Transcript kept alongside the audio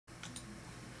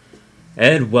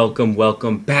And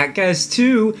welcome back, guys,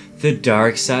 to the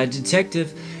Darkside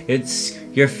Detective. It's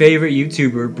your favorite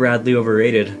YouTuber, Bradley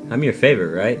Overrated. I'm your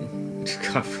favorite, right?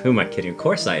 God, who am I kidding? Of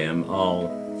course I am, all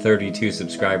 32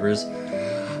 subscribers.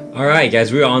 Alright,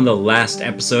 guys, we're on the last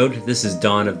episode. This is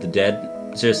Dawn of the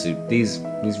Dead. Seriously, these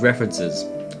references,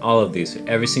 all of these,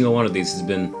 every single one of these has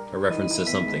been a reference to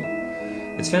something.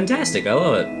 It's fantastic, I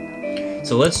love it.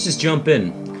 So let's just jump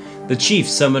in. The chief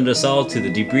summoned us all to the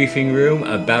debriefing room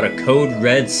about a Code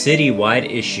Red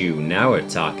citywide issue. Now we're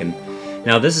talking.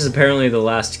 Now this is apparently the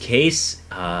last case.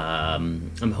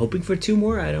 I'm hoping for 2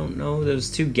 more. I don't know. There's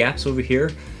 2 gaps over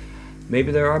here.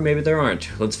 Maybe there are, maybe there aren't.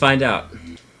 Let's find out.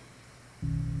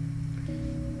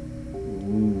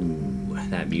 Ooh,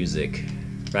 that music.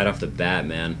 Right off the bat,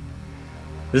 man.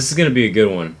 This is gonna be a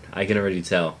good one. I can already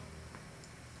tell.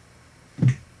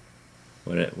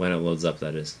 When it loads up,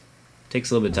 that is. Takes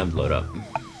a little bit of time to load up.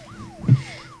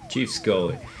 Chief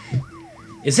Scully.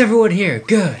 Is everyone here?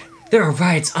 Good. There are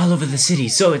riots all over the city,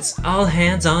 so it's all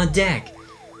hands on deck.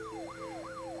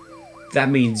 That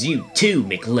means you too,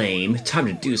 McLean. Time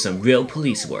to do some real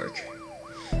police work.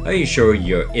 Are you sure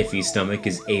your iffy stomach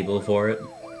is able for it?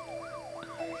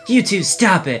 You two,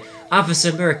 stop it!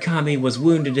 Officer Murakami was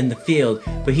wounded in the field,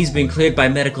 but he's been cleared by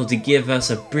medical to give us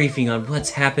a briefing on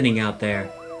what's happening out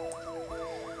there.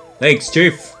 Thanks,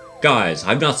 Chief. Guys,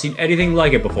 I've not seen anything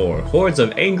like it before. Hordes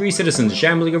of angry citizens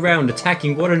shambling around,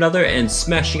 attacking one another and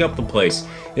smashing up the place.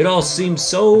 It all seems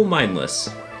so mindless.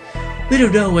 We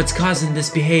don't know what's causing this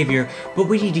behavior, but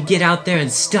we need to get out there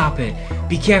and stop it.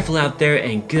 Be careful out there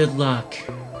and good luck.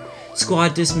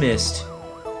 Squad dismissed.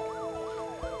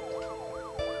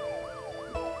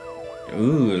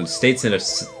 Ooh, states in a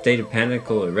state of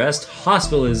panical arrest,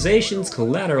 hospitalizations,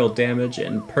 collateral damage,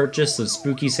 and purchase of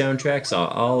spooky soundtracks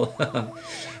are all...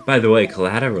 By the way,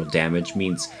 collateral damage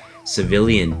means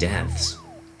civilian deaths.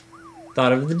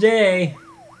 Thought of the day.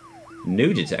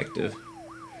 New detective.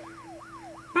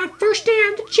 My first day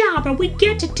on the job and we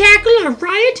get to tackle a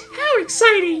riot? How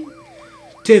exciting!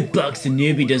 $10 the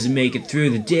newbie doesn't make it through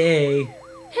the day.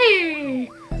 Hey!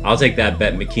 I'll take that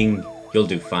bet, McKean. You'll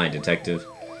do fine, detective.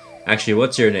 Actually,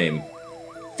 what's your name?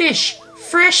 Fish!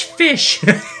 Fresh fish!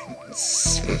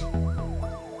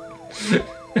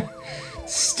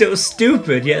 So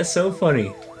stupid, yet so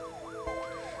funny.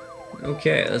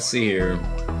 Okay, let's see here.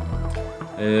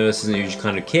 This is a huge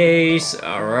kind of case.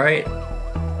 Alright.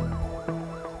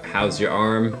 How's your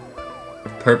arm?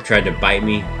 Perp tried to bite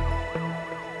me.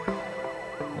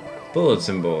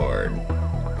 Bulletin board.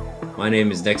 My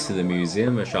name is next to the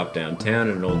museum, a shop downtown,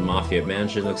 and an old mafia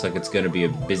mansion. Looks like it's gonna be a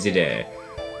busy day.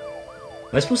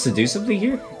 Am I supposed to do something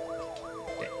here?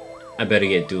 I better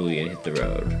get Dooley and hit the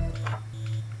road.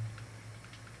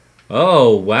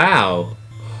 Oh, wow.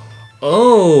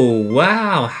 Oh,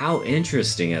 wow. How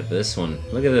interesting at this one.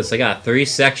 Look at this. I got 3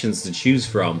 sections to choose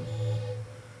from.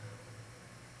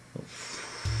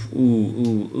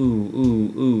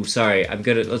 Ooh. Sorry, I'm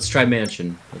gonna... Let's try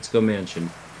mansion. Let's go mansion.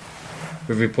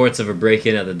 With reports of a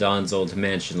break-in at the Don's old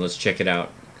mansion. Let's check it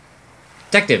out.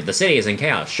 Detective, the city is in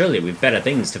chaos. Surely we've better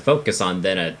things to focus on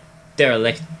than a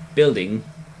derelict building.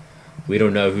 We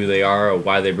don't know who they are or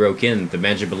why they broke in. The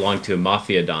mansion belonged to a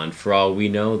mafia don. For all we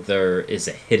know, there is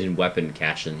a hidden weapon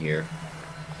cache in here.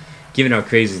 Given how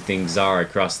crazy things are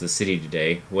across the city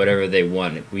today, whatever they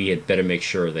want, we had better make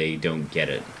sure they don't get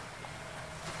it.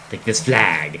 Like this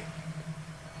flag.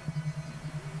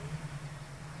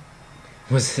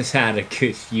 Was that a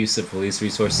good use of police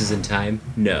resources and time?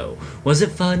 No. Was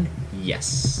it fun?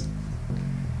 Yes.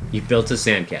 You built a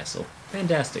sandcastle.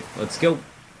 Fantastic. Let's go.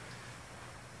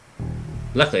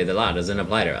 Luckily, the law doesn't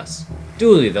apply to us.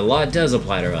 Dooley, the law does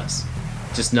apply to us.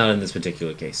 Just not in this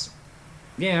particular case.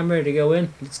 Yeah, I'm ready to go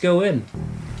in. Let's go in.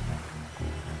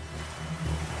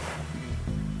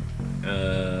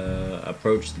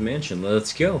 Approach the mansion.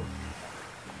 Let's go.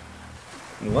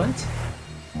 What?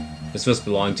 This must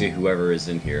belong to whoever is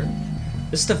in here.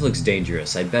 This stuff looks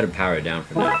dangerous. I'd better power it down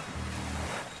for now.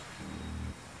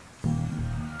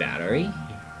 Battery?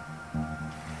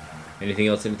 Anything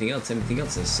else? Anything else? Anything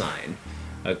else? A sign.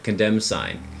 A condemned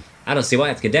sign. I don't see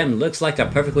why it's condemned. Looks like a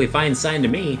perfectly fine sign to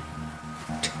me.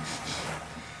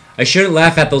 I shouldn't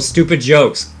laugh at those stupid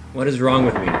jokes. What is wrong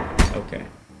with me? Okay.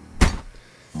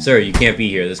 Sir, you can't be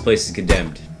here. This place is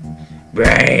condemned.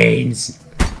 Brains!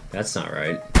 That's not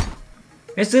right.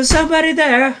 Is there somebody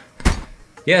there?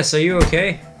 Yes, are you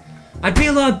okay? I'd be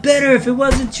a lot better if it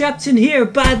wasn't trapped in here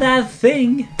by that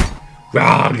thing.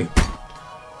 Wrong!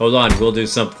 Hold on, we'll do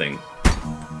something.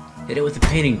 Hit it with the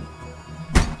painting.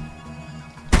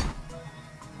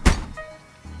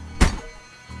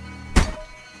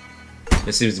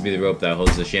 This seems to be the rope that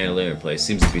holds the chandelier in place.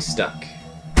 Seems to be stuck.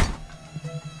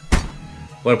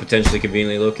 What a potentially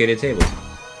conveniently located table.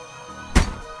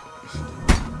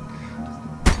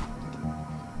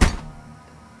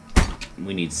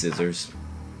 We need scissors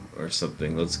or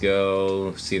something. Let's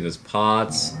go see if there's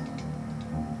pots.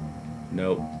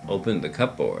 Nope. Open the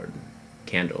cupboard.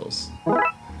 Candles.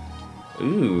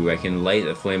 Ooh, I can light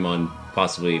a flame on,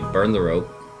 possibly burn the rope.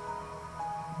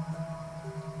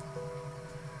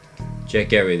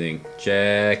 Check everything.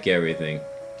 Check everything.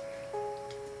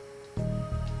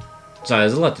 Sorry,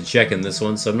 there's a lot to check in this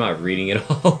one, so I'm not reading it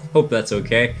all. Hope that's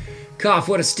okay. Cough,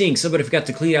 what a stink. Somebody forgot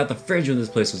to clean out the fridge when this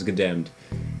place was condemned.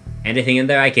 Anything in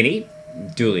there I can eat?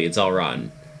 Dooley, it's all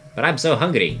rotten. But I'm so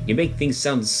hungry. You make things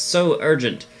sound so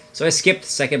urgent. So I skipped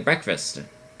second breakfast.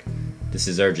 This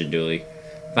is urgent, Dooley.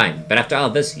 Fine, but after all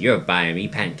this, you're buying me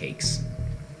pancakes.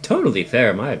 Totally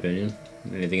fair, in my opinion.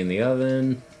 Anything in the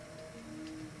oven?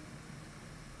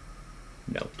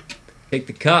 No. Take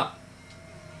the cup.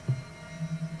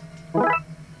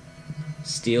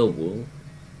 Steel wool.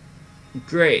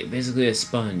 Great, basically a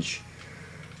sponge.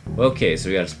 Okay, so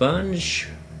we got a sponge.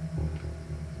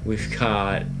 We've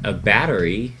got a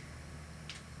battery.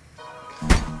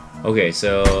 Okay,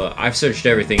 so I've searched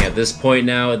everything at this point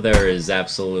now. There is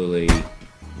absolutely...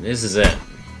 This is it.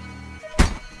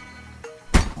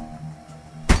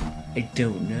 I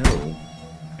don't know.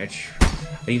 I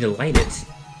need to light it.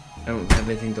 I don't have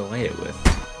anything to light it with.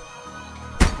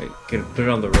 I could put it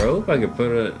on the rope. I could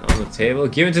put it on the table.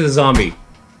 Give it to the zombie.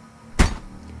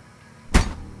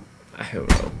 I don't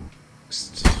know.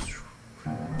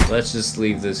 Let's just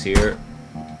leave this here.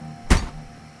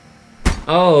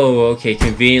 Oh, okay.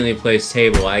 Conveniently placed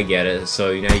table. I get it.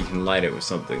 So now you can light it with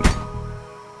something.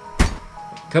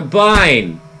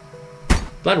 Combine!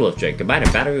 Blood wolf trick. Combine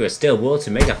a battery with steel wool to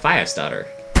make a fire starter.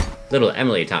 Little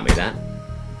Emily taught me that.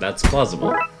 That's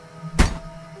plausible.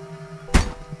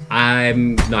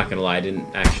 I'm not gonna lie, I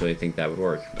didn't actually think that would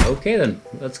work. Okay then,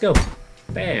 let's go.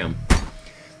 Bam.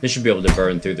 This should be able to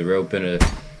burn through the rope in a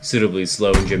suitably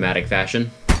slow and dramatic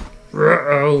fashion.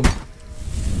 Ow.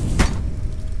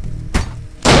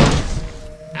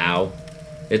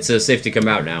 It's safe to come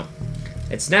out now.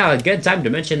 It's now a good time to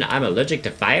mention I'm allergic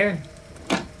to fire.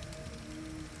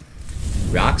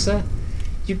 Roxa?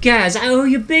 You guys, I owe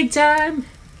you big time!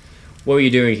 What were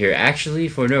you doing here? Actually,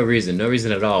 for no reason. No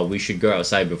reason at all. We should go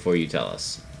outside before you tell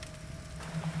us.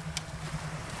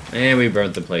 And we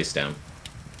burnt the place down.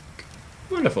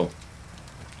 Wonderful.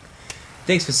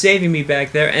 Thanks for saving me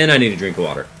back there, and I need a drink of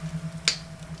water.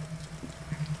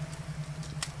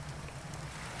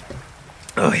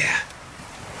 Oh yeah.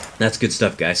 That's good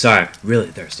stuff, guys. Sorry, really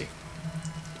thirsty.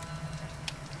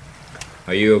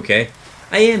 Are you okay?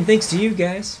 I am, thanks to you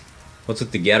guys. What's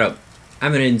with the getup?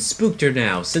 I'm an spookter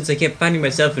now. Since I kept finding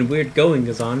myself in weird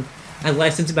goings-on, I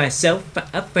licensed myself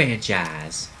a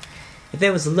franchise.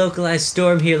 There was a localized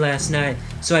storm here last night,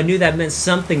 so I knew that meant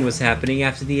something was happening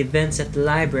after the events at the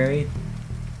library.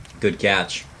 Good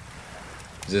catch.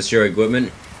 Is this your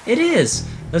equipment? It is!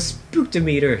 A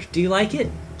spooktometer. Do you like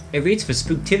it? It reads for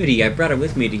spooktivity. I brought it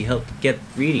with me to help get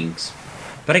readings.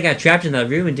 But I got trapped in that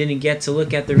room and didn't get to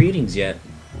look at the readings yet.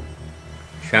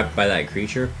 Trapped by that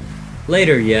creature?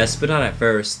 Later, yes, but not at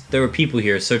first. There were people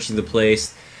here searching the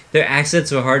place. Their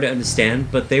accents were hard to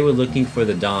understand, but they were looking for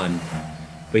the Don.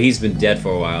 But he's been dead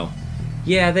for a while.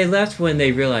 Yeah, they left when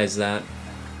they realized that.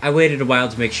 I waited a while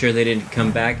to make sure they didn't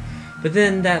come back, but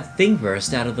then that thing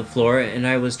burst out of the floor and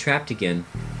I was trapped again.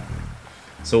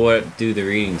 So what do the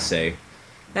readings say?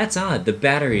 That's odd, the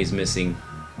battery is missing.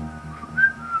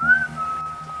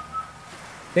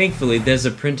 Thankfully, there's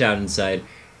a printout inside.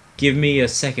 Give me a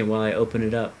second while I open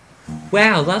it up.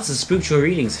 Wow, lots of spiritual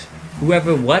readings.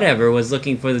 Whoever, whatever, was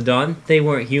looking for the Dawn, they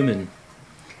weren't human.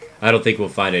 I don't think we'll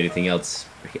find anything else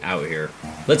out here.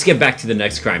 Let's get back to the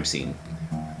next crime scene.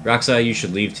 Roxa, you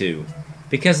should leave too.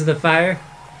 Because of the fire?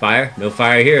 Fire? No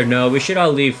fire here. No, we should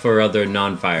all leave for other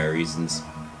non-fire reasons.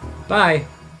 Bye.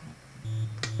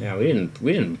 Yeah, we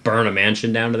didn't burn a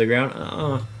mansion down to the ground.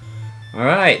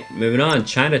 Alright, moving on.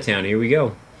 Chinatown, here we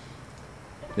go.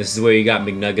 This is where you got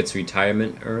McNugget's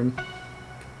retirement urn.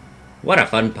 What a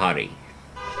fun party.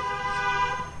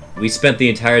 We spent the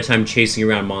entire time chasing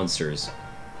around monsters.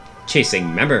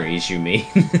 Chasing memories, you mean?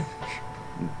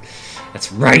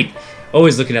 That's right!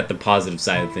 Always looking at the positive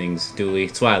side of things, Dooley.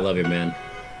 That's why I love you, man.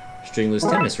 Stringless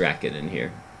tennis racket in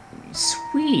here.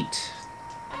 Sweet!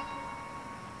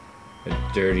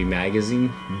 A dirty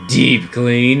magazine. Deep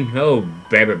clean. Oh,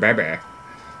 baby, baby.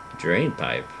 Drain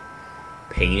pipe.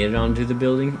 Painted onto the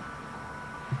building.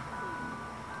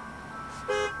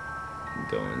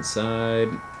 Go inside.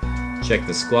 Check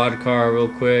the squad car real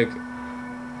quick.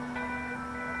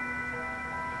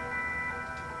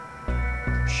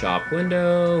 Shop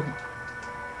window.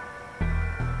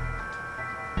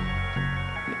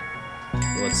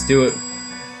 Let's do it.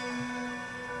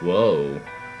 Whoa.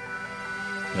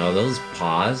 Oh, those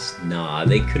paws? Nah,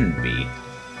 they couldn't be.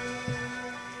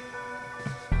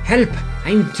 Help!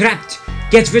 I'm trapped!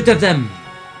 Get rid of them!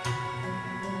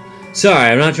 Sorry,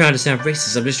 I'm not trying to sound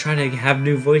racist. I'm just trying to have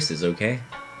new voices, okay?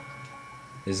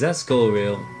 Is that skull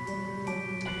real?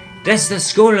 That's the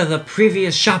skull of the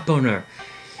previous shop owner.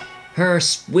 Her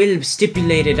will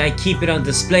stipulated I keep it on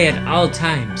display at all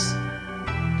times.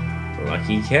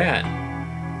 Lucky cat.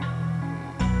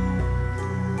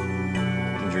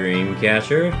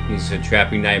 Dreamcatcher. Used for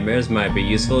trapping nightmares might be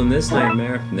useful in this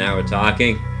nightmare. Now we're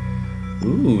talking.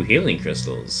 Ooh, healing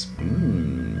crystals.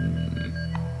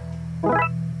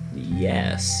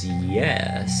 Yes,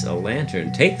 yes. A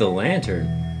lantern. Take the lantern.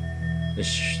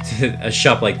 A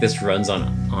shop like this runs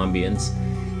on ambience.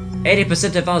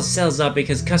 80% of all sales are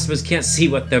because customers can't see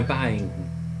what they're buying.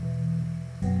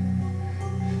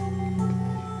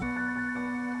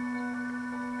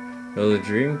 Well, the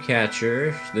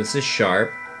Dreamcatcher. This is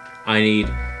sharp. I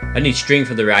need string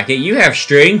for the racket. You have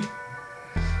string.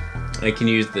 I can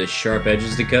use the sharp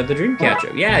edges to cut the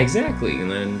Dreamcatcher. Yeah, exactly.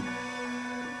 And then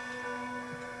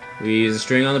we use a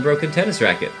string on the broken tennis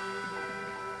racket.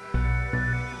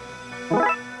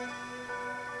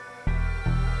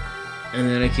 And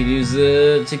then I can use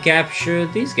it to capture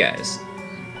these guys.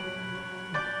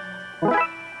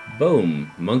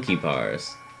 Boom. Monkey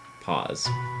paws. Paws.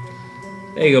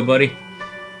 There you go, buddy.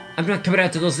 I'm not coming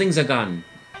out till those things are gone.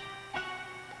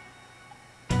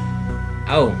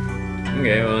 Oh.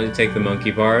 Okay, well, you take the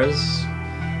monkey paws.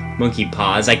 Monkey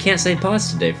paws. I can't say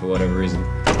paws today for whatever reason.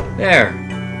 There.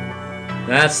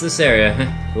 That's this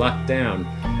area. Locked down.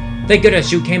 Thank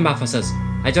goodness you came, officers.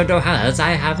 I don't know how else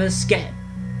I have escaped.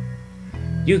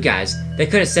 You guys, they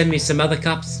could have sent me some other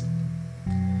cops.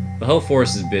 The whole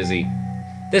force is busy.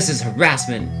 This is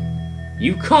harassment.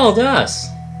 You called us.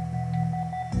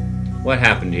 What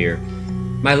happened here?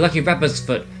 My lucky rapper's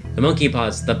foot, the monkey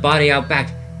paws, the body out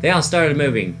back, they all started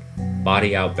moving.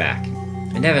 Body out back.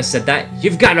 I never said that.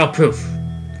 You've got no proof.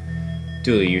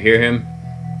 Dooley, you hear him?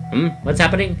 What's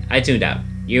happening? I tuned out.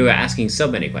 You were asking so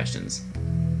many questions.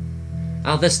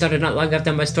 All this started not long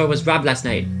after my store was robbed last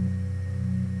night.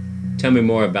 Tell me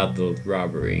more about the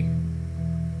robbery.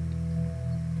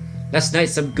 Last night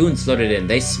some goons floated in.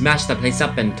 They smashed the place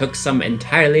up and took some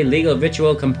entirely legal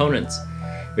ritual components.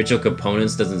 Ritual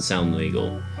components doesn't sound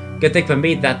legal. Good thing for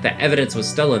me that the evidence was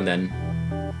stolen then.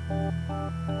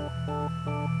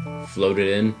 Floated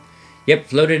in? Yep,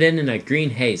 floated in a green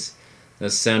haze.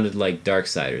 That sounded like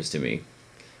Darksiders to me.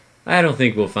 I don't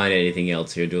think we'll find anything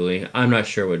else here, Dooley. I'm not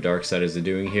sure what Darksiders are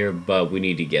doing here, but we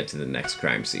need to get to the next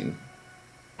crime scene.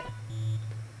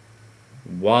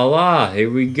 Voila! Here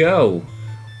we go!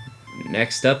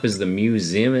 Next up is the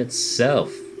museum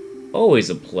itself. Always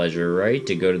a pleasure, right?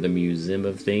 To go to the museum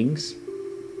of things.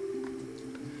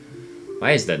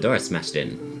 Why is the door smashed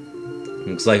in?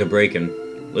 Looks like a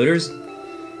break-in. Looters?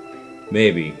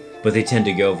 Maybe, but they tend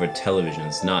to go for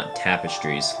televisions, not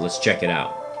tapestries. Let's check it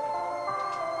out.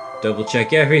 Double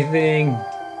check everything.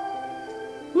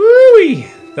 Woo-wee!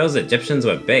 Those Egyptians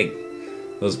were big.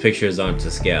 Those pictures aren't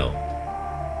to scale.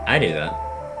 I do that.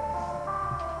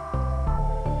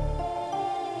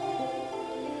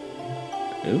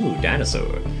 Ooh,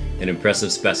 dinosaur. An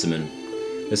impressive specimen.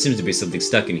 There seems to be something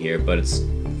stuck in here, but it's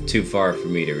too far for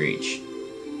me to reach.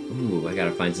 Ooh, I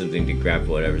gotta find something to grab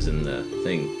whatever's in the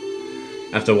thing.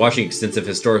 After watching extensive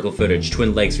historical footage,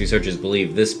 Twin Lakes researchers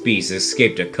believe this beast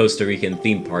escaped a Costa Rican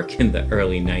theme park in the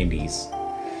early 90s.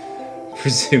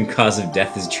 Presumed cause of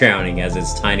death is drowning, as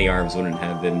its tiny arms wouldn't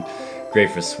have been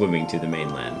great for swimming to the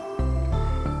mainland.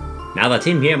 Now the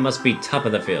team here must be top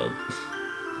of the field.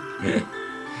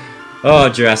 Oh,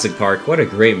 Jurassic Park. What a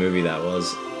great movie that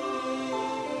was.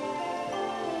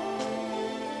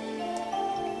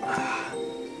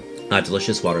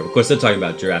 Delicious water. Of course, they're talking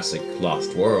about Jurassic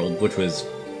Lost World, which was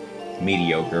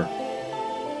mediocre.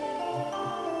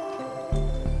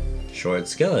 Short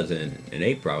skeleton. An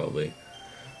ape, probably.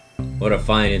 What a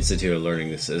fine institute of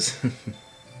learning this is.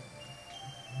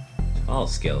 Tall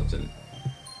skeleton.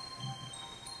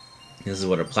 This is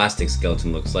what a plastic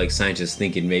skeleton looks like. Scientists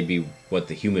think it may be what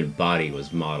the human body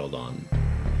was modeled on.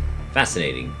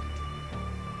 Fascinating.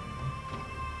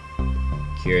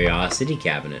 Curiosity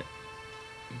cabinet.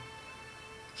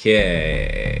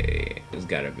 Okay. There's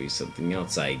gotta be something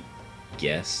else, I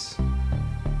guess.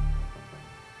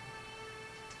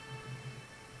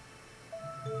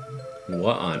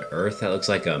 What on earth? That looks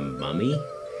like a mummy?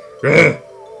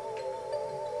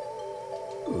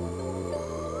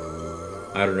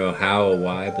 I don't know how or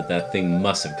why, but that thing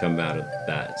must have come out of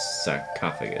that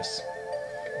sarcophagus.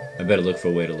 I better look for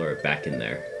a way to lure it back in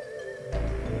there.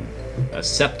 A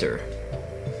scepter.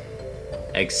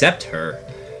 Accept her?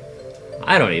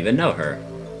 I don't even know her.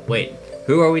 Wait,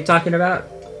 who are we talking about?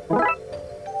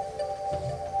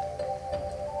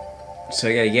 So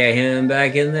I gotta get him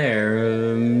back in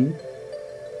there.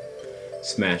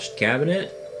 Smashed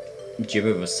cabinet. Gem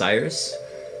of Osiris.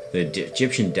 The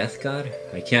Egyptian death god?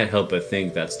 I can't help but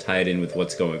think that's tied in with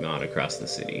what's going on across the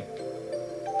city.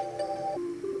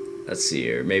 Let's see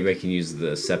here. Maybe I can use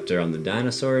the scepter on the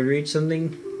dinosaur and reach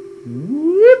something?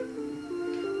 Whoop!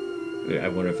 I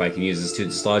wonder if I can use this to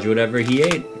dislodge whatever he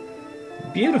ate.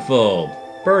 Beautiful!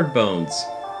 Bird bones.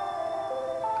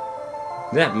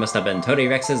 That must have been Tony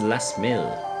Rex's last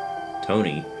meal.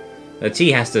 Tony? The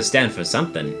T has to stand for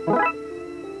something.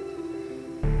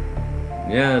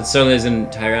 Yeah, it certainly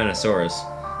isn't Tyrannosaurus.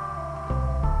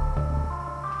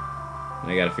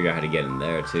 I gotta figure out how to get in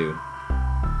there, too.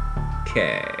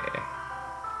 Okay.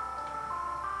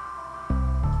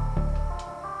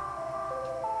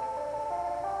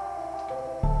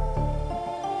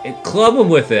 Club him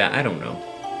with it! I don't know.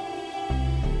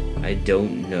 I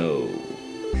don't know.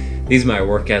 These might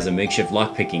work as a makeshift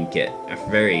lockpicking kit. A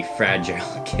very fragile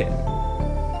kit.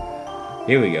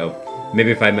 Here we go.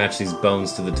 Maybe if I match these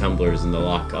bones to the tumblers in the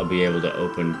lock, I'll be able to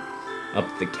open up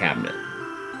the cabinet.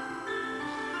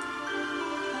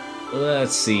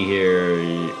 Let's see here.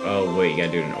 Oh, wait, you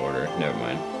gotta do it in order. Never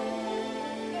mind.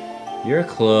 You're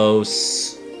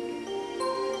close.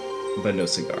 But no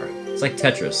cigar. It's like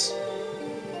Tetris.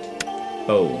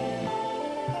 Boom.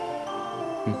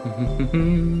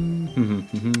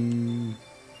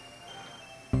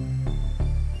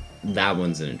 That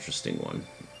one's an interesting one.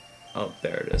 Oh,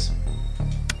 there it is.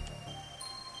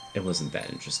 It wasn't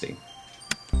that interesting.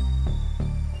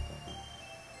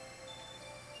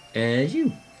 And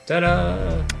you.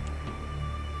 Ta-da!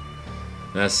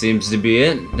 That seems to be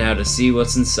it. Now to see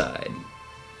what's inside.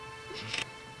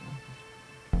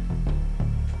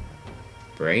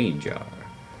 Brain jar.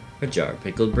 A jar of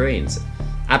pickled brains.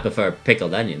 I prefer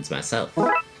pickled onions myself.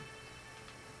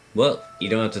 Well, you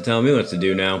don't have to tell me what to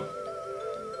do now.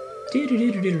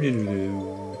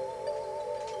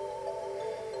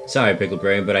 Sorry, Pickle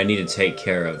Brain, but I need to take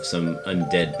care of some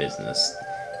undead business.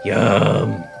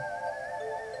 Yum!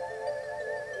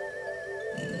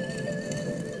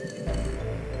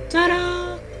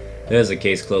 Ta-da! There's a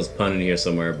case closed pun in here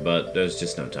somewhere, but there's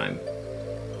just no time.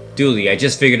 Dooley, I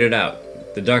just figured it out.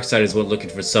 The Darksiders weren't looking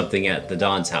for something at the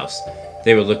Dawn's house.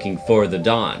 They were looking for the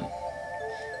Dawn.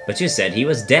 But you said he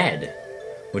was dead.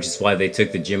 Which is why they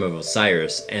took the Gem of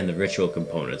Osiris and the ritual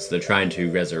components. They're trying to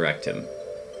resurrect him.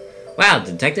 Wow,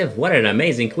 Detective, what an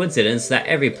amazing coincidence that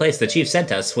every place the Chief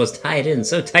sent us was tied in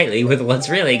so tightly with what's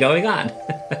really going on.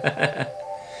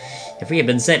 If we had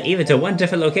been sent even to one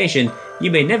different location,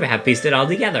 you may never have pieced it all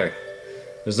together.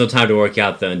 There's no time to work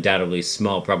out the undoubtedly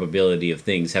small probability of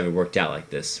things having worked out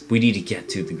like this. We need to get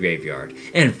to the graveyard.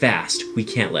 And fast. We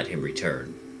can't let him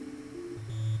return.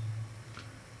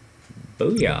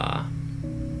 Booyah.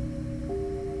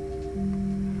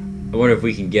 I wonder if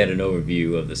we can get an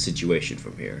overview of the situation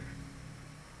from here.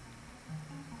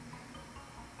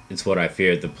 It's what I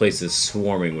feared. The place is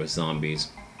swarming with zombies.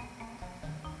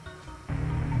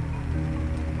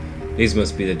 These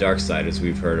must be the Darksiders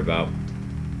we've heard about.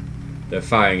 They're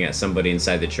firing at somebody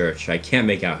inside the church. I can't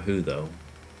make out who, though.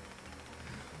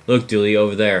 Look, Dooley,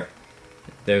 over there.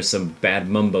 There's some bad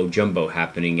mumbo-jumbo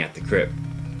happening at the crypt.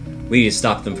 We need to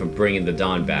stop them from bringing the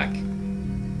Dawn back.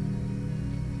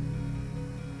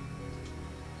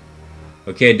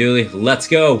 Okay, Dooley, let's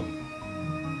go!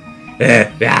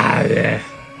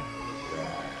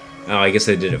 Oh, I guess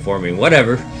they did it for me.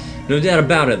 Whatever. No doubt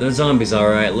about it, they're zombies,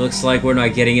 alright. Looks like we're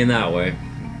not getting in that way.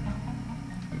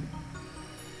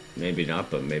 Maybe not,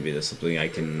 but maybe there's something I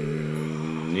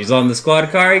can... He's on the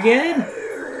squad car again?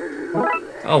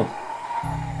 Oh.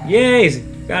 Yay! He's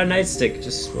got a nightstick.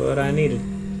 Just what I needed.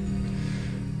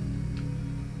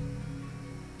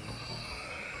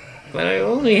 But I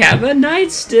only have a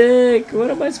nightstick! What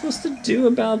am I supposed to do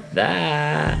about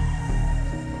that?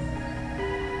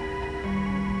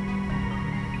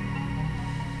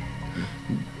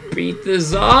 Beat the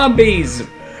zombies!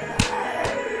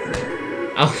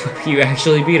 Oh, you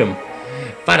actually beat him.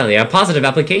 Finally, a positive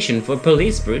application for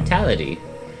police brutality.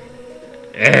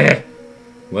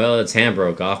 Well, its hand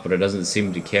broke off, but it doesn't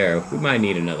seem to care. We might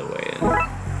need another way in.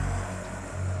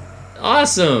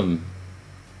 Awesome!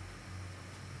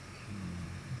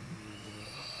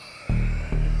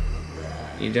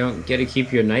 You don't get to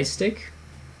keep your nightstick?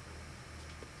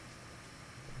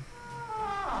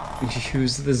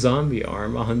 Use the zombie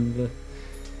arm on the...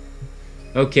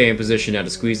 Okay, in position now to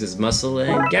squeeze this muscle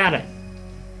and got it!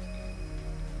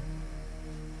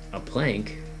 A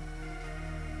plank?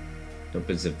 Nope,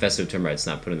 it's a festive term, right? It's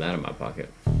not putting that in my pocket.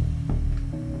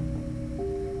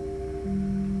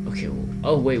 Okay,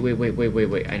 well, oh, wait.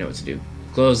 I know what to do.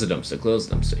 Close the dumpster, close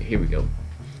the dumpster. Here we go.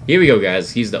 Here we go,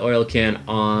 guys. Use the oil can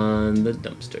on the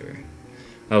dumpster.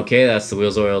 Okay, that's the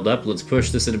wheels oiled up. Let's push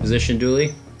this into position,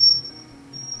 Dooley.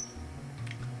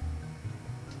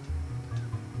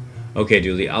 Okay,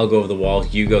 Dooley, I'll go over the wall.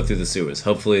 You go through the sewers.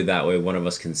 Hopefully that way one of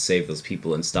us can save those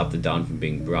people and stop the Dawn from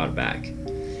being brought back.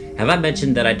 Have I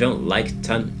mentioned that I don't like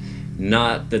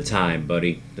Not the time,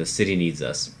 buddy. The city needs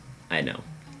us. I know.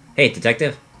 Hey,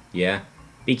 detective. Yeah?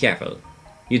 Be careful.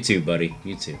 You too, buddy.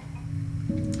 You too.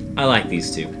 I like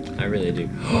these two. I really do.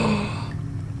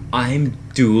 I'm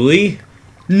Dooley?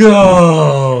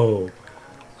 No!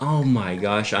 Oh my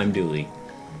gosh, I'm Dooley.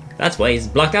 That's why he's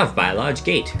blocked off by a large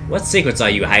gate. What secrets are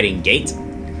you hiding, gate?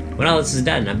 When all this is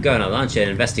done, I'm going to launch an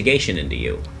investigation into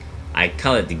you. I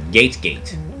call it the Gate.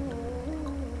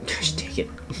 Gosh, take it.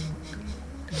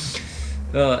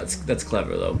 Oh, that's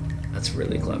clever, though. That's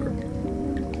really clever.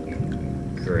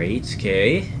 Great,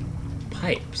 okay.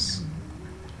 Pipes.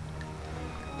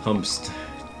 Pumps.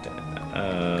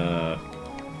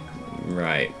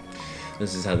 Right.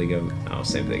 This is how they go. Oh,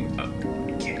 same thing.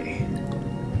 Okay.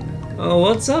 Oh,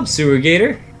 what's up, Sewer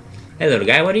Gator? Hey, little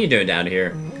guy, what are you doing down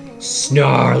here?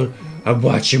 Snarl! I'm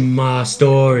watching my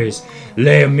stories.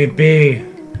 Let me be.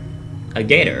 A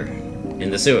gator in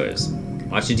the sewers,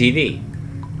 watching TV.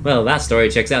 Well, that story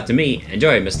checks out to me.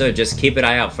 Enjoy, mister. Just keep an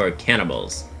eye out for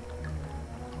cannibals.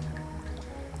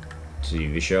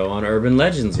 TV show on urban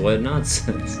legends. What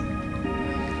nonsense.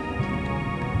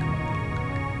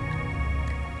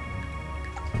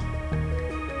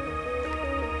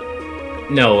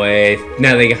 No way.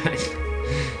 Now they got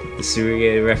the Sewer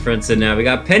Gator reference, and now we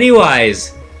got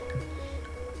Pennywise.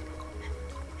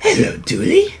 Hello,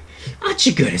 Dooley. Aren't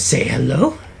you gonna say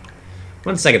hello?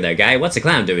 1 second there, guy. What's a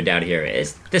clown doing down here?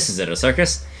 This isn't a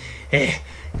circus.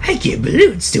 I give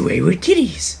balloons to wayward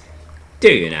kitties.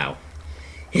 Do you now?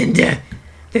 And,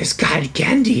 there's cotton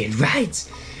candy and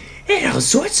rides. And all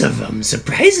sorts of,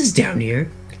 surprises down here.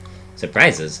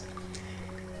 Surprises?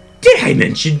 Did I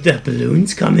mention the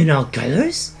balloons come in all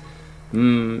colors?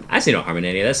 I see no harm in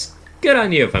any of this. Good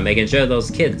on you for making sure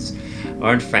those kids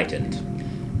aren't frightened.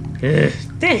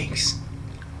 Thanks.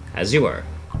 As you were.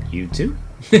 You too?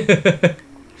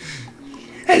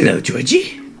 Hello,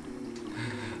 Georgie.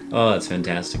 Oh, that's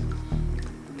fantastic.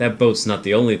 That boat's not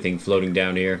the only thing floating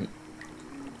down here.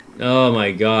 Oh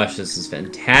my gosh, this is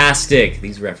fantastic.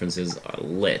 These references are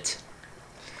lit.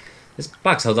 This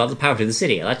box holds all the power to the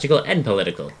city, electrical and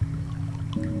political.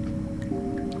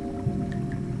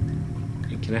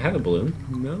 Can I have a balloon?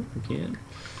 No, I can't.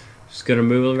 Just gonna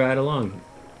move right along.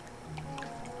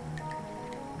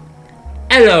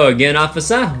 Hello again,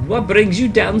 officer. What brings you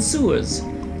down sewers?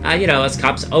 You know, us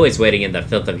cops always waiting in the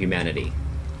filth of humanity.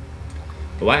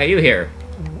 But why are you here?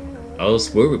 Oh,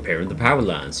 we're repairing the power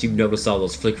lines. You've noticed all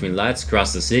those flickering lights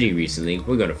across the city recently.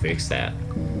 We're gonna fix that.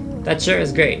 That sure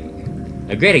is great.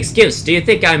 A great excuse. Do you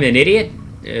think I'm an idiot?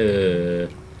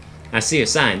 I see your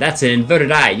sign. That's an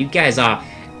inverted eye. You guys are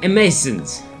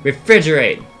Masons.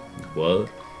 Refrigerate. What?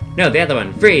 No, the other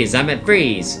one. Freeze. I meant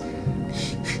freeze.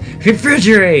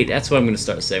 Refrigerate! That's what I'm going to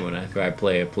start saying whenever I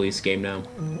play a police game now.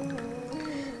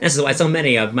 This is why so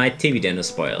many of my TV dinners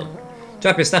spoiled.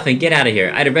 Drop your stuff and get out of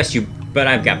here. I'd arrest you, but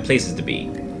I've got places to be.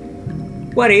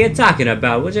 What are you talking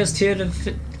about? We're just here to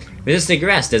resisting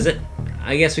arrest, is it?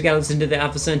 I guess we gotta listen to the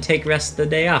officer and take rest of the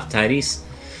day off, tidies.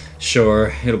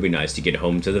 Sure, it'll be nice to get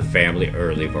home to the family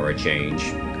early for a change.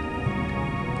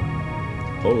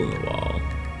 Hole in the wall.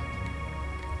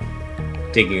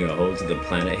 Digging a hole to the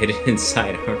planet hidden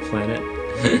inside our planet.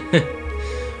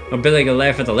 We're building a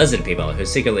lair for the lizard people who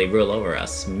secretly rule over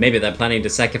us. Maybe they're planning to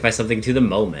sacrifice something to the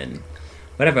mole men.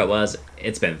 Whatever it was,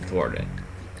 it's been thwarted.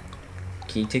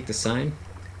 Can you take the sign?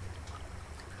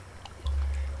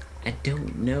 I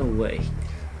don't know what...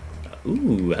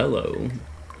 Ooh, hello.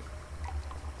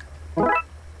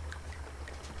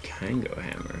 Kango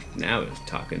hammer. Now we're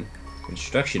talking.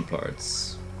 Construction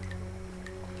parts.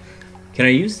 Can I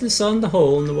use this on the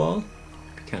hole in the wall?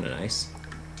 Kinda nice.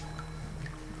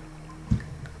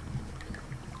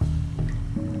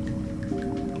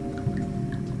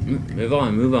 Move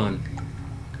on, move on.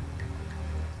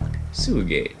 Sewer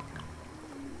gate.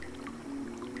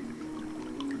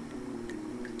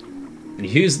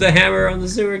 Use the hammer on the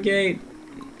sewer gate.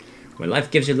 When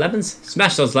life gives you lemons,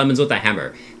 smash those lemons with a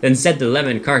hammer. Then set the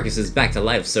lemon carcasses back to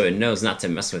life so it knows not to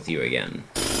mess with you again.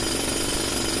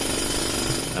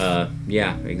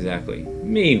 Yeah, exactly.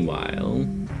 Meanwhile...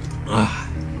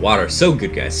 water. So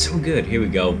good, guys. So good. Here we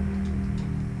go.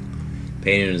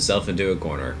 Painting himself into a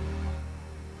corner.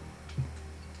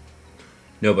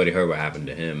 Nobody heard what happened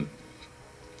to him.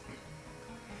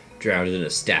 Drowned in a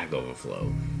stack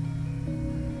overflow.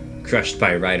 Crushed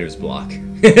by writer's block.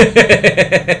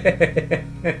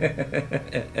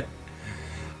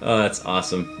 Oh, that's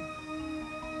awesome.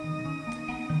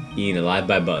 Eaten alive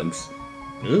by bugs.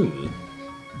 Ooh.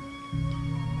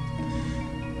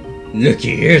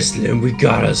 Looky here, Slim. We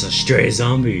got us a stray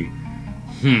zombie.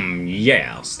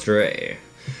 Yeah, stray.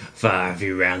 Fire a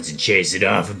few rounds and chase it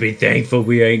off and be thankful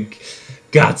we ain't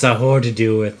got a horde to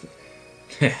deal with.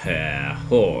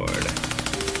 Horde.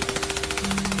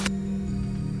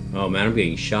 Oh man, I'm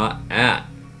getting shot at.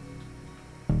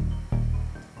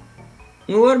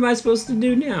 What am I supposed to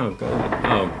do now?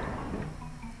 Oh.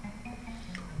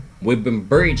 We've been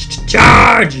breached.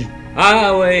 Charge!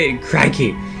 Oh wait,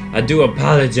 crikey. I do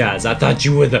apologize. I thought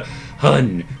you were the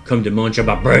Hun come to munch on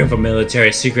my brain for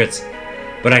military secrets.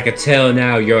 But I could tell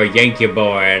now you're a Yankee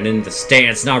boy, and in the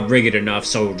stance not rigged enough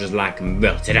soldiers like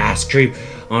melted ice cream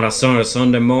on a sunny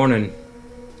Sunday morning.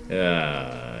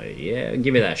 Yeah,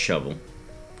 give me that shovel.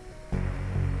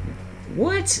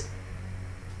 What?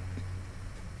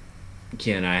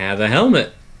 Can I have a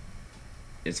helmet?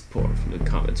 It's poor from the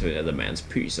comment to another man's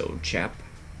piece, old chap.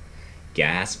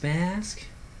 Gas mask?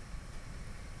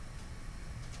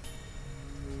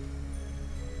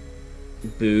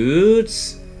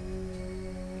 Boots?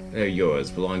 They're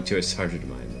yours. Belong to a sergeant of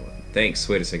mine. Thanks.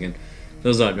 Wait a second.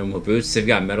 Those aren't normal boots. They've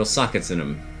got metal sockets in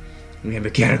them. We have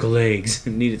mechanical legs.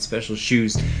 Needed special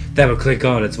shoes that would click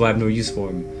on. That's why I have no use for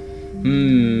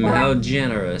them. How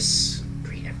generous.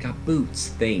 Great, I've got boots.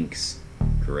 Thanks.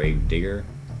 Grave digger.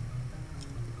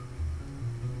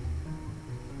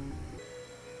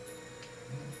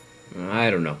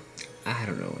 I don't know. I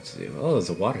don't know what to do. Oh, there's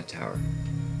a water tower.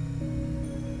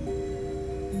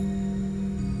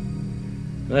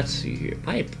 Let's see here.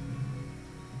 Pipe.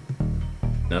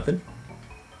 Nothing.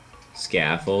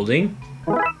 Scaffolding.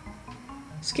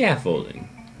 Scaffolding.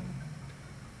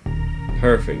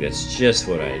 Perfect. That's just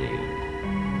what I need.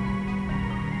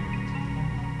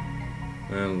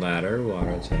 And ladder,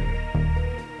 water tower.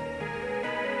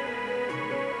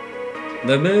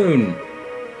 The moon.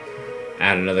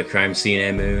 Add another crime scene,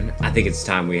 eh, Moon? I think it's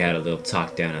time we had a little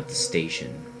talk down at the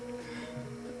station.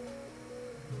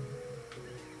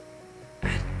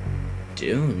 I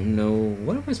don't know.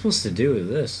 What am I supposed to do with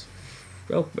this?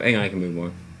 Oh, hang on, I can move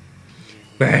more.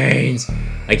 Brains!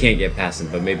 I can't get past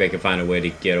them, but maybe I can find a way to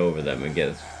get over them and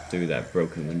get through that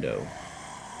broken window.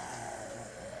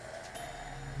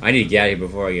 I need to get out of here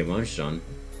before I get munched on.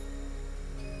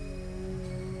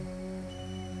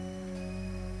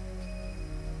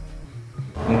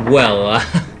 Well,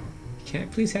 can I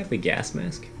please have the gas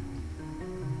mask?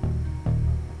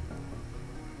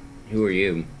 Who are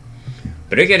you?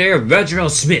 Brigadier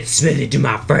Reginald Smith, Smithy to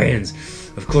my friends.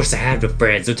 Of course I have no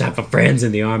friends. No time for friends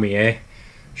in the army, eh?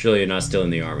 Surely you're not still in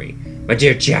the army. My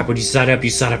dear chap, when you sign up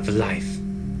for life.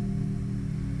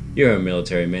 You're a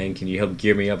military man. Can you help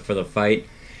gear me up for the fight?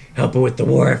 Helping with the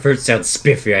war effort sounds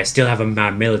spiffy. I still have my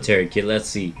military kit. Let's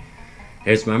see.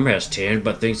 Here's my mess tin,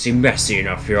 but things seem messy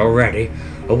enough here already.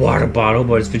 A water bottle,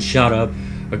 but it's been shot up.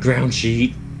 A ground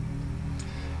sheet.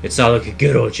 It's all looking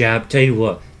good, old chap. Tell you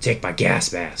what, take my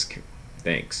gas mask.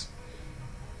 Thanks.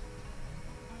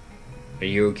 Are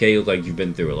you okay? You look like you've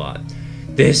been through a lot.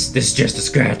 This is just a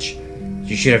scratch.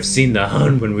 You should have seen the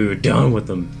Hun when we were done with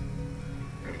them.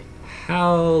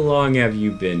 How long have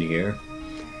you been here?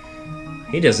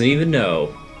 He doesn't even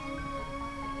know.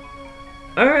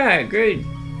 Alright, great.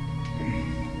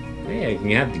 Hey, I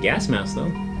can have the gas mask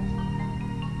though.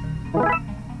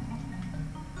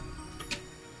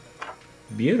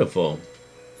 Beautiful.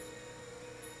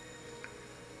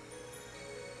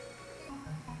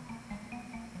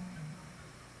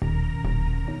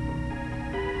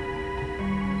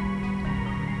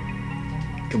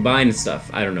 Combine stuff.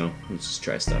 I don't know. Let's just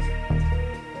try stuff.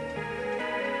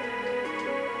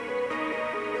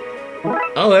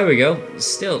 Oh, there we go.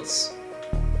 Stilts.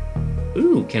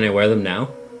 Ooh, can I wear them now?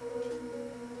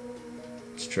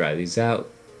 Let's try these out.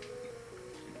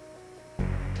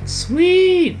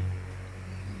 Sweet!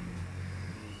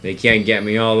 They can't get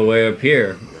me all the way up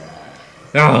here.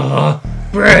 Ah,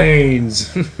 brains!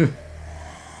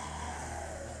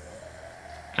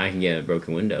 I can get a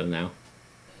broken window now.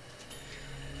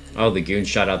 Oh, the goon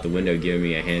shot out the window, giving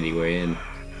me a handy way in.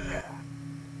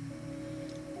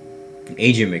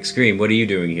 Agent McScream, what are you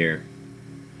doing here?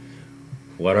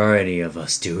 What are any of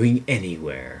us doing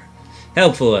anywhere?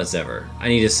 Helpful as ever. I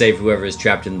need to save whoever is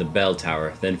trapped in the bell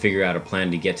tower, then figure out a plan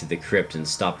to get to the crypt and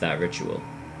stop that ritual.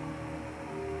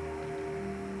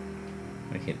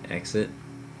 I can exit.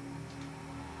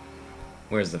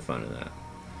 Where's the fun in that?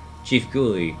 Chief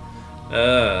Dooley.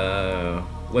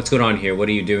 What's going on here? What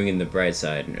are you doing in the bright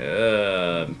side?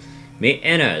 Me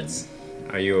innards.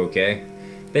 Are you okay?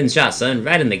 Been shot, son.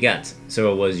 Right in the gut.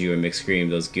 So it was you and McScream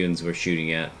those goons were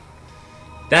shooting at.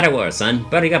 That it was, son.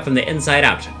 Budding up from the inside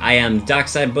out. I am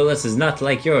Darkside bullets is not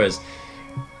like yours.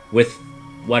 With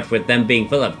them being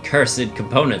full of cursed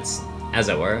components, as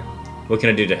it were. What can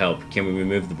I do to help? Can we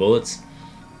remove the bullets?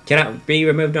 Cannot be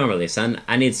removed normally, son.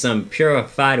 I need some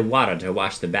purified water to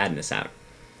wash the badness out.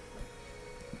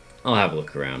 I'll have a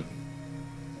look around.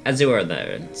 As you are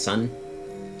there, son.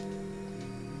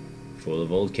 Full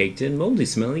of old caked in, moldy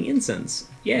smelling incense.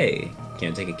 Yay.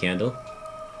 Can't take a candle.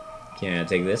 Can I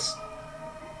take this?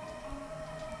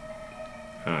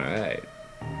 Alright.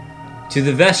 To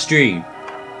the vestry!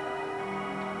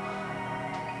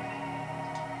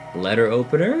 Letter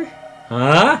opener?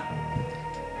 Huh?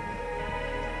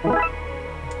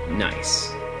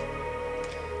 Nice.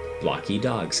 Blocky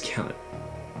dogs count.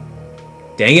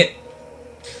 Dang it!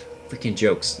 Freaking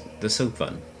jokes. They're so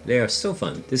fun. They are so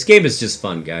fun. This game is just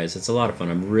fun, guys. It's a lot of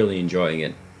fun. I'm really enjoying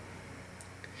it.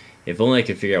 If only I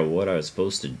could figure out what I was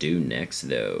supposed to do next,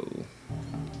 though.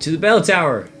 To the bell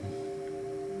tower!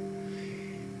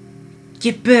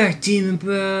 Get back, demon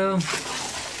bro!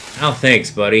 Oh,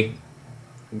 thanks, buddy.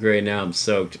 Great, now I'm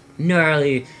soaked.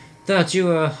 Gnarly. Thought you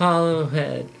were a hollow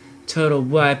head. Total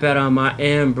wipeout on my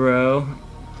end, bro.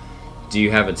 Do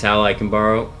you have a towel I can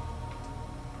borrow?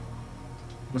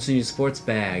 What's in your sports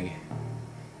bag?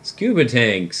 Scuba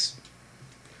tanks.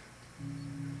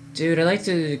 Dude, I like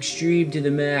to extreme to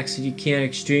the max, and you can't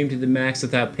extreme to the max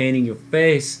without painting your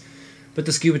face. But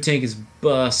the scuba tank is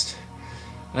bust.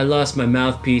 I lost my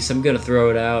mouthpiece. I'm gonna throw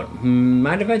it out.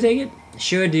 Mind if I take it?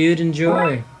 Sure, dude.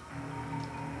 Enjoy.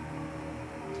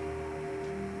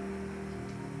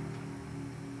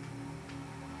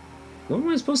 What am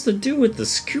I supposed to do with the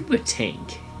scuba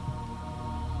tank?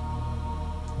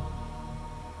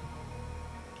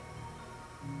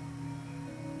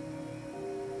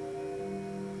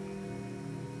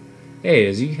 Hey,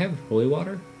 does he have holy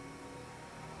water?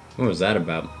 What was that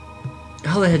about?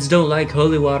 Hollowheads don't like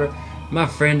holy water. My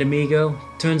friend amigo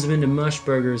turns them into mush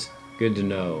burgers. Good to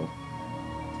know.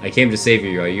 I came to save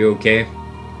you. Are you okay?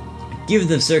 Given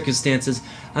the circumstances,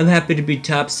 I'm happy to be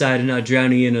topside and not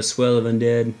drowning in a swell of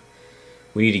undead.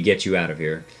 We need to get you out of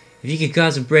here. If you could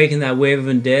cause a break in that wave of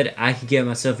undead, I could get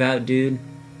myself out, dude.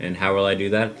 And how will I do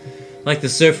that? Like the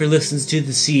surfer listens to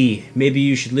the sea, maybe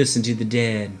you should listen to the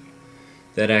dead.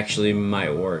 That actually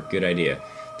might work. Good idea.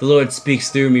 The Lord speaks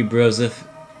through me, Broseph.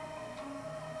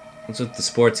 What's with the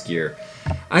sports gear?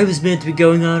 I was meant to be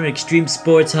going on an extreme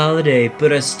sports holiday,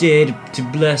 but I stayed to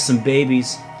bless some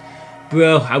babies.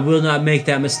 Bro, I will not make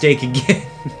that mistake again.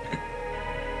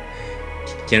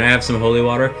 Can I have some holy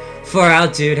water? Far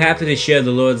out, dude. Happy to share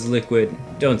the Lord's liquid.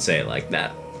 Don't say it like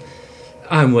that.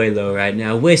 I'm way low right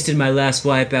now. Wasted my last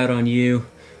wipeout on you.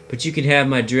 But you can have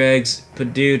my dregs.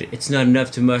 But dude, it's not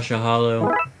enough to mush a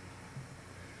hollow.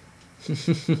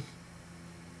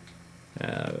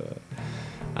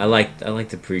 I like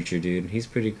the preacher, dude. He's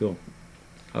pretty cool.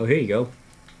 Oh, here you go.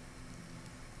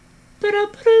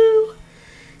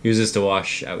 Use this to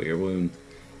wash out your wound.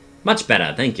 Much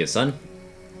better, thank you, son.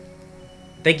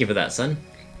 Thank you for that, son.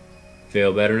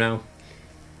 Feel better now?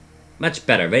 Much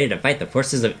better, ready to fight the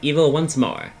forces of evil once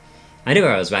more. I knew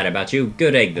I was right about you.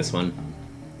 Good egg, this one.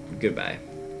 Goodbye.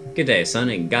 Good day, son,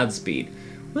 and Godspeed.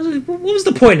 What was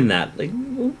the point in that? Like,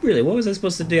 really, what was I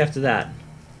supposed to do after that?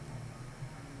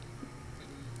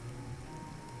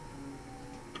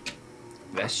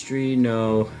 Vestry,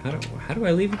 no. How do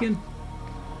I leave again?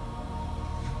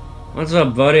 What's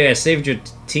up, buddy? I saved your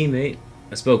teammate.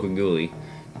 I spoke with Dooley.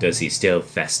 Does he still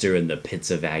fester in the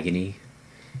pits of agony?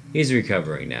 He's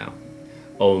recovering now.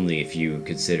 Only if you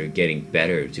consider getting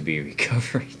better to be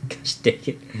recovering. Gosh dang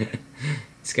it.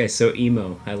 This guy's so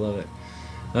emo. I love it.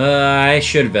 I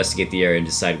should investigate the area and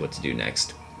decide what to do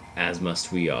next. As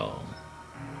must we all.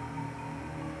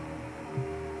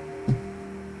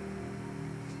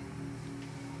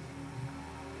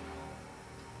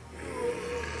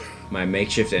 My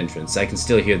makeshift entrance. I can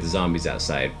still hear the zombies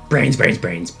outside. Brains, brains,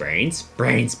 brains, brains,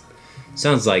 brains.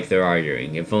 Sounds like they're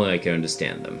arguing. If only I could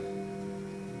understand them.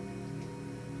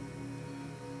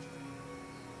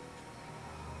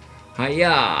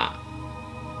 Hiya!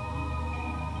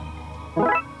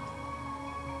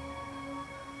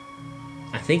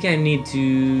 I think I need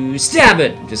to stab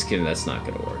it! Just kidding, that's not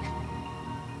gonna work.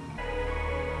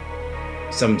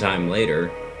 sometime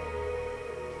later.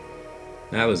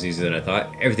 That was easier than I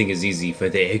thought. Everything is easy for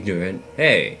the ignorant.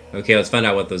 Hey, okay, let's find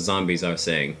out what those zombies are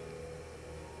saying.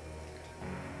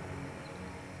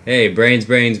 Hey, brains,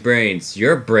 brains, brains.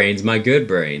 Your brains, my good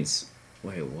brains.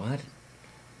 Wait, what?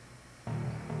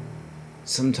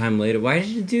 Sometime later. Why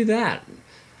did it do that?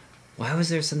 Why was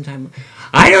there sometime?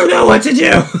 I don't know what to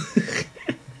do!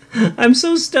 I'm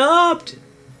so stopped!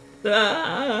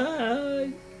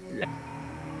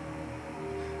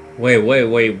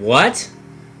 Wait, what?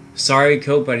 Sorry,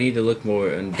 Cope, I need to look more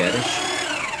undeadish.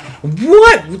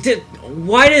 What?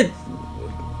 Why did...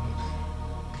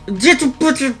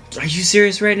 Are you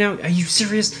serious right now? Are you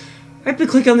serious? I've been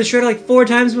clicking on the shirt like 4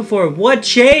 times before. What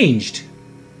changed?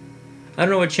 I don't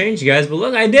know what changed, guys, but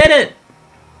look, I did it!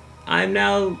 I'm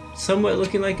now somewhat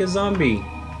looking like a zombie.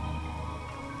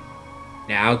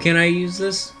 Now can I use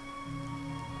this?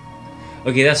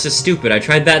 Okay, that's just stupid. I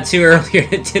tried that too earlier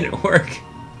and it didn't work.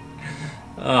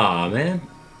 Aw, man.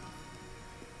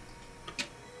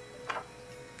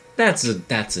 That's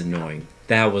annoying.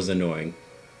 That was annoying.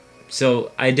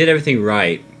 So, I did everything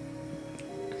right.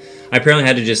 I apparently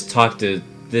had to just talk to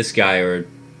this guy or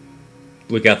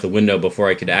look out the window before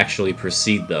I could actually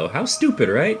proceed, though. How stupid,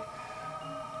 right?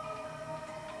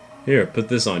 Here, put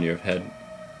this on your head.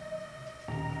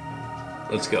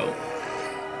 Let's go.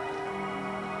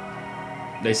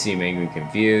 They seem angry and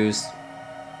confused.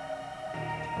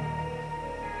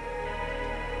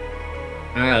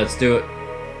 Alright, let's do it.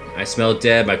 I smell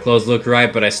dead, my clothes look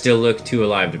right, but I still look too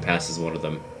alive to pass as one of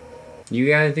them. You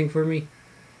got anything for me?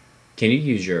 Can you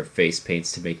use your face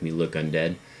paints to make me look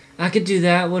undead? I could do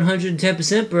that,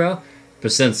 110%, bro.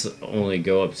 Percents only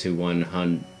go up to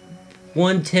 100.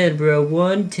 110, bro,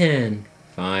 110.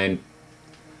 Fine.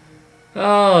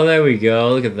 Oh, there we go,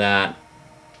 look at that.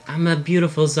 I'm a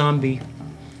beautiful zombie.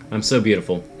 I'm so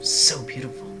beautiful. So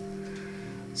beautiful.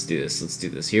 Let's do this, let's do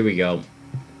this. Here we go.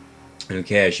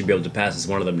 Okay, I should be able to pass as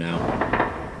one of them now.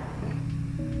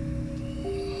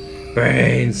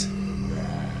 Brains!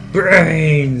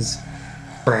 Brains!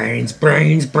 Brains,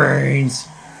 brains, brains!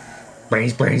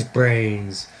 Brains, brains,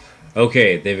 brains.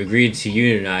 Okay, they've agreed to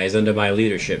unionize under my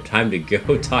leadership. Time to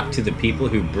go talk to the people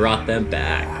who brought them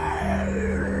back.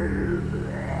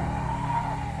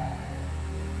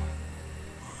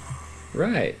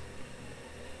 Right.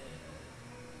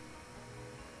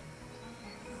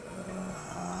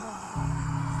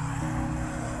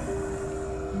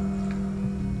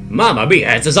 Mamma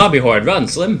mia, it's a zombie horde. Run,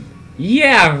 Slim.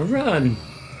 Yeah, run.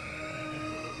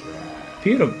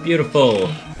 Beautiful.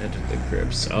 Enter the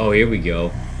crypts. Oh, here we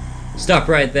go. Stop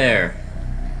right there.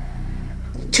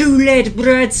 Too late,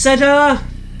 Brad-Setter.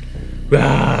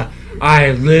 Rah,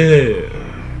 I live.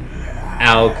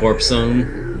 Al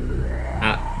Corpsone.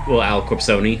 Well, Al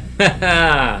Corpsone.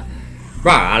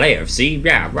 Rah, I live, see?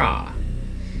 Yeah, rah.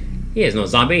 He is no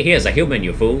zombie, he is a human,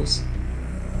 you fools.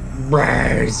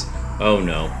 Birds. Oh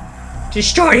no.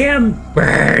 Destroy him!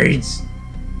 Birds!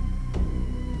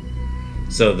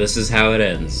 So this is how it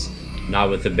ends. Not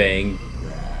with a bang,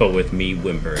 but with me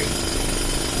whimpering.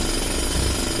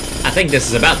 I think this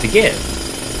is about to give.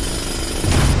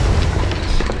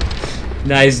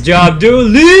 Nice job,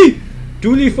 Dooley!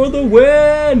 Dooley for the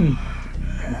win!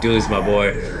 Dooley's my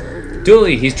boy.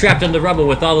 Dooley, he's trapped in the rubble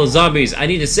with all those zombies. I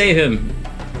need to save him.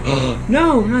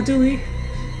 No, not Dooley.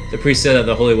 The priest said that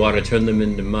the holy water turned them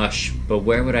into mush, but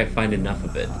where would I find enough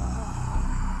of it?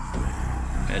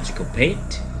 Magical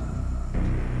paint?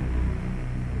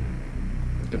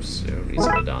 He's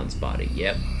in Don's body.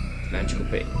 Yep. Magical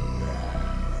paint.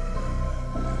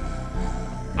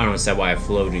 I don't understand why a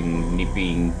floating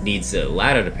being needs a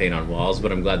ladder to paint on walls,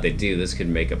 but I'm glad they do. This could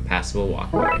make a passable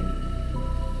walkway.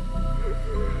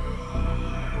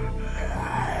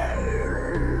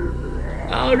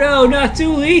 Oh no, not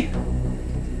Dooley!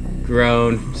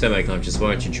 Groan, semi-conscious. Why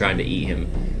aren't you trying to eat him?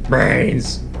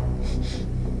 Brains!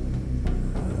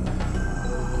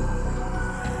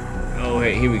 Oh,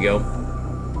 hey, here we go.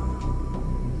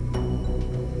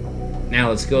 Now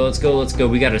let's go, let's go, let's go.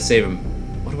 We gotta save him.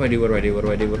 What do I do? What do I do? What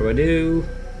do I do? What do I do?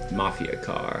 Mafia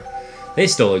car. They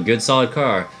stole a good, solid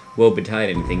car. Woe betide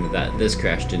anything that this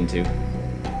crashed into.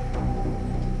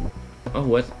 Oh,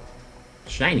 what?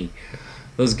 Shiny.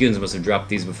 Those goons must have dropped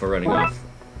these before running off.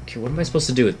 Okay, what am I supposed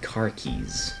to do with car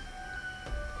keys?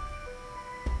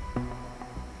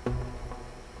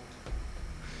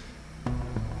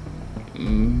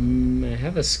 I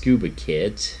have a scuba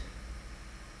kit.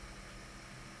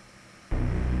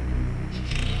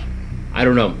 I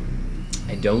don't know.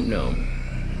 I don't know.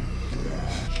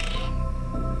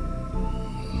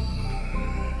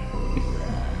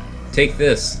 Take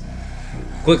this.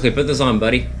 Quickly, put this on,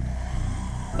 buddy.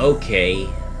 Okay.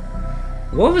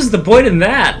 What was the point in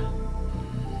that?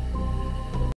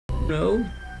 No.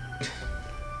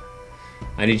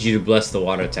 I need you to bless the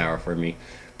water tower for me.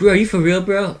 Bro, are you for real,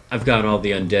 bro? I've gotten all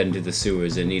the undead into the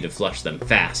sewers and need to flush them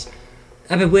fast.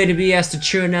 I've been waiting to be asked to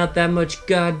churn out that much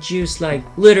god juice, like,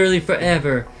 literally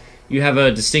forever. You have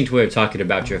a distinct way of talking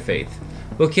about your faith.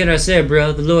 What can I say,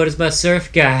 bro? The Lord is my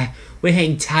surf guy. We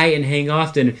hang tight and hang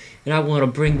often, and I want to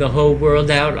bring the whole world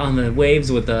out on the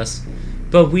waves with us.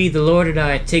 But we, the Lord and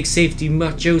I, take safety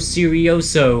mucho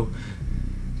serioso.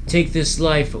 Take this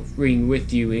life ring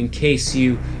with you in case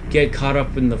you get caught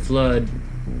up in the flood.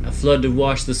 A flood to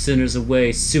wash the sinners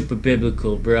away. Super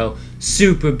biblical, bro.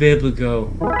 Super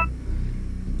biblical.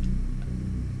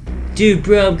 Dude,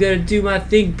 bro, I'm gonna do my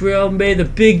thing, bro. May the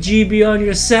big G be on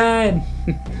your side.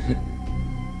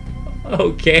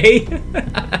 Okay.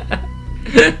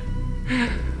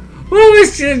 What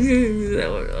was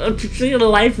a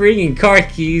life ring and car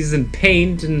keys and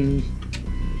paint and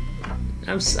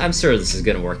I'm sure this is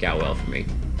gonna work out well for me.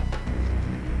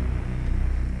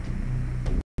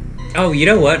 Oh, you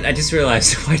know what? I just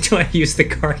realized, why do I use the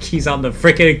car keys on the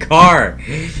frickin' car?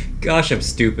 Gosh, I'm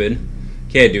stupid.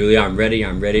 Okay, Dooley, I'm ready.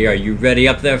 Are you ready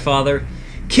up there, father?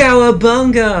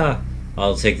 Cowabunga!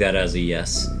 I'll take that as a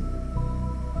yes.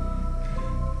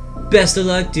 Best of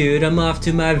luck, dude. I'm off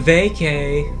to my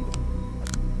vacay.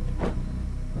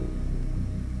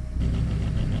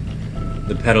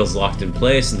 The pedal's locked in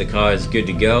place and the car is good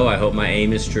to go. I hope my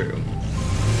aim is true.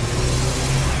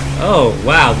 Oh,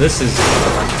 wow, this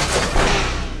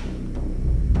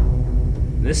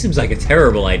seems like a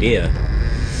terrible idea.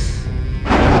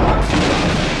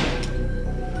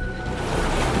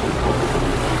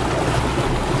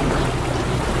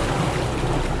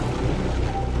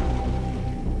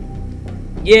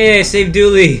 Yeah, save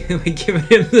Dooley. We're giving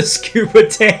him the scuba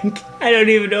tank. I don't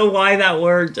even know why that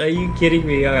worked. Are you kidding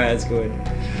me? Alright, that's good.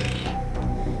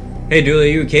 Hey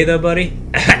Dooley, you okay though, buddy?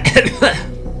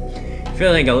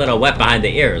 Feeling a little wet behind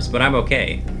the ears, but I'm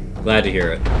okay. Glad to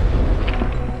hear it.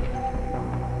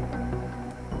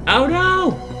 Oh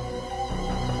no!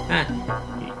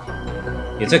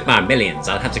 You took my millions.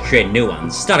 I'll have to create new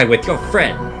ones, starting with your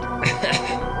friend.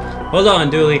 Hold on,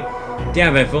 Dooley.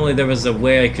 Damn it, if only there was a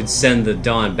way I could send the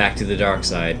Dawn back to the dark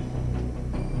side.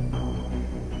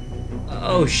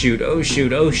 Oh shoot, oh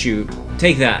shoot, oh shoot.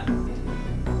 Take that.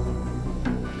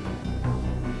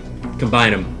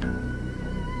 Combine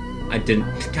them. I didn't...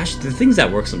 Gosh, the things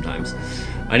that work sometimes.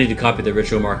 I need to copy the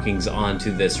ritual markings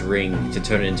onto this ring to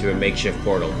turn it into a makeshift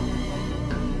portal.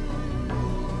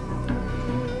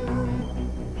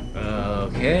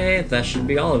 Okay, that should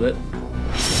be all of it.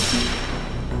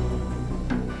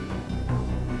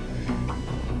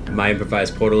 My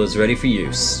improvised portal is ready for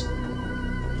use.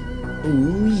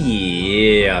 Ooh,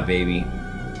 yeah, baby.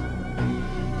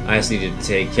 I just need to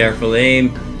take careful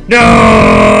aim.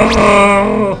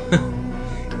 No!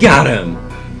 Got him!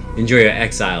 Enjoy your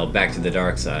exile back to the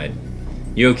dark side.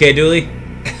 You okay, Dooley?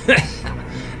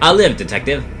 I'll live,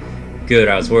 detective. Good,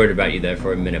 I was worried about you there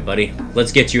for a minute, buddy.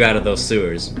 Let's get you out of those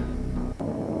sewers.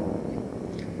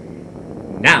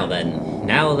 Now then,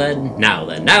 now then, now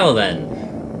then, now then.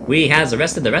 We has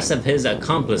arrested the rest of his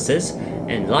accomplices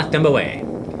and locked them away.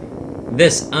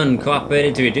 This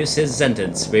uncooperated to reduce his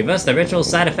sentence. Reverse the ritual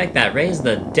side effect that raised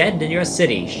the dead in your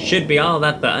city. Should be all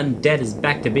that the undead is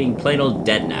back to being plain old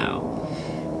dead now.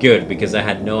 Good, because I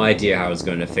had no idea how I was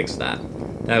going to fix that.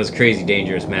 That was crazy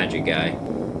dangerous magic, guy.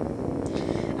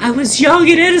 I was young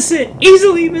and innocent,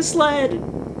 easily misled.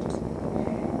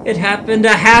 It happened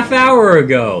a half hour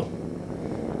ago.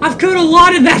 I've got a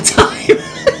lot in that time.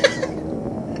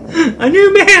 A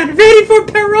new man, ready for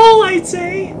parole, I'd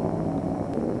say.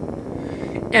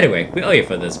 Anyway, we owe you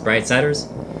for this, Brightsiders.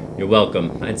 You're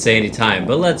welcome. I'd say any time,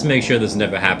 but let's make sure this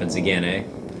never happens again, eh?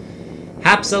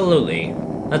 Absolutely.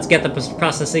 Let's get the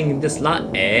processing this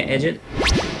lot, Edget.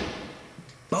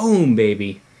 Boom,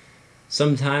 baby.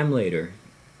 Sometime later.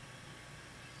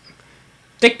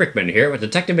 Dick Brickman here with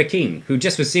Detective McQueen, who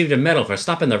just received a medal for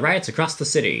stopping the riots across the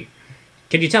city.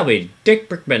 Can you tell me, Dick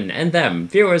Brickman and them,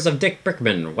 viewers of Dick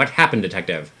Brickman, what happened,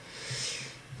 Detective?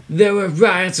 There were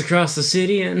riots across the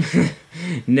city, and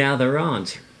now there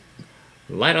aren't.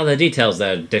 Light on the details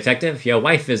there, Detective. Your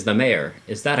wife is the mayor.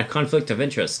 Is that a conflict of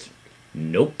interest?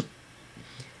 Nope.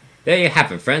 There you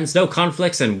have it, friends. No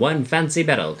conflicts and one fancy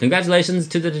medal. Congratulations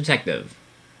to the detective.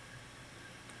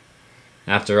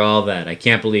 After all that, I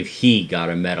can't believe he got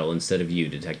a medal instead of you,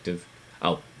 Detective.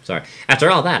 Oh, sorry.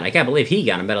 After all that, I can't believe he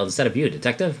got a medal instead of you,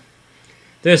 Detective.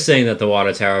 They're saying that the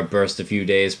water tower burst a few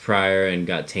days prior and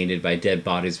got tainted by dead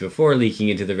bodies before leaking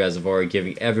into the reservoir,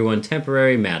 giving everyone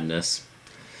temporary madness.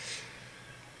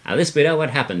 At least we know what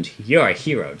happened. You're a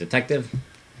hero, detective.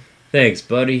 Thanks,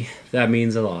 buddy. That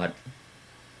means a lot.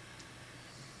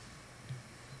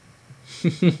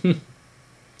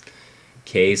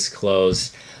 Case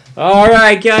closed.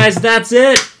 Alright, guys, that's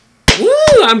it.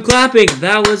 Woo! I'm clapping.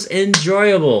 That was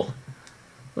enjoyable.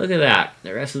 Look at that.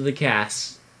 The rest of the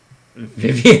cast.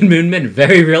 Vivian Moonman,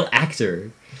 very real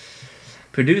actor.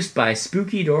 Produced by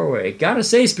Spooky Doorway. Gotta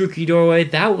say, Spooky Doorway,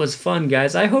 that was fun,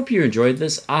 guys. I hope you enjoyed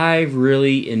this. I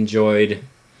really enjoyed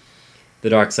The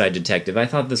Darkside Detective. I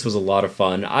thought this was a lot of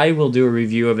fun. I will do a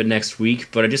review of it next week,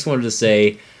 but I just wanted to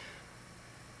say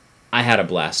I had a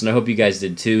blast, and I hope you guys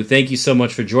did too. Thank you so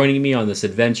much for joining me on this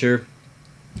adventure.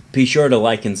 Be sure to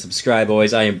like and subscribe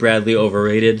always. I am Bradley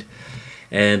Overrated.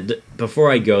 And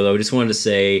before I go, though, I just wanted to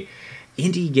say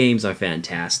indie games are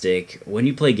fantastic. When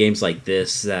you play games like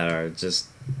this that are just,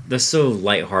 they're so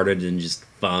lighthearted and just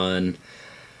fun,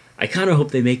 I kind of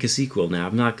hope they make a sequel now.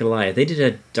 I'm not gonna lie. If they did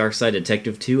a Darkside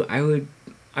Detective 2, I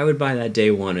would buy that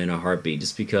day one in a heartbeat,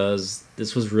 just because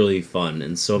this was really fun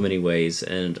in so many ways,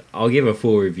 and I'll give a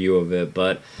full review of it,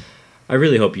 but I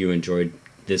really hope you enjoyed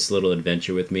this little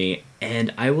adventure with me,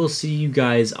 and I will see you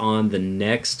guys on the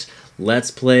next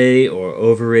Let's Play or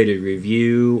Overrated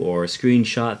review or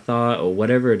screenshot thought or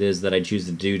whatever it is that I choose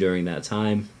to do during that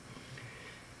time.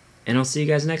 And I'll see you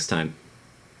guys next time.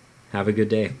 Have a good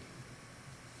day.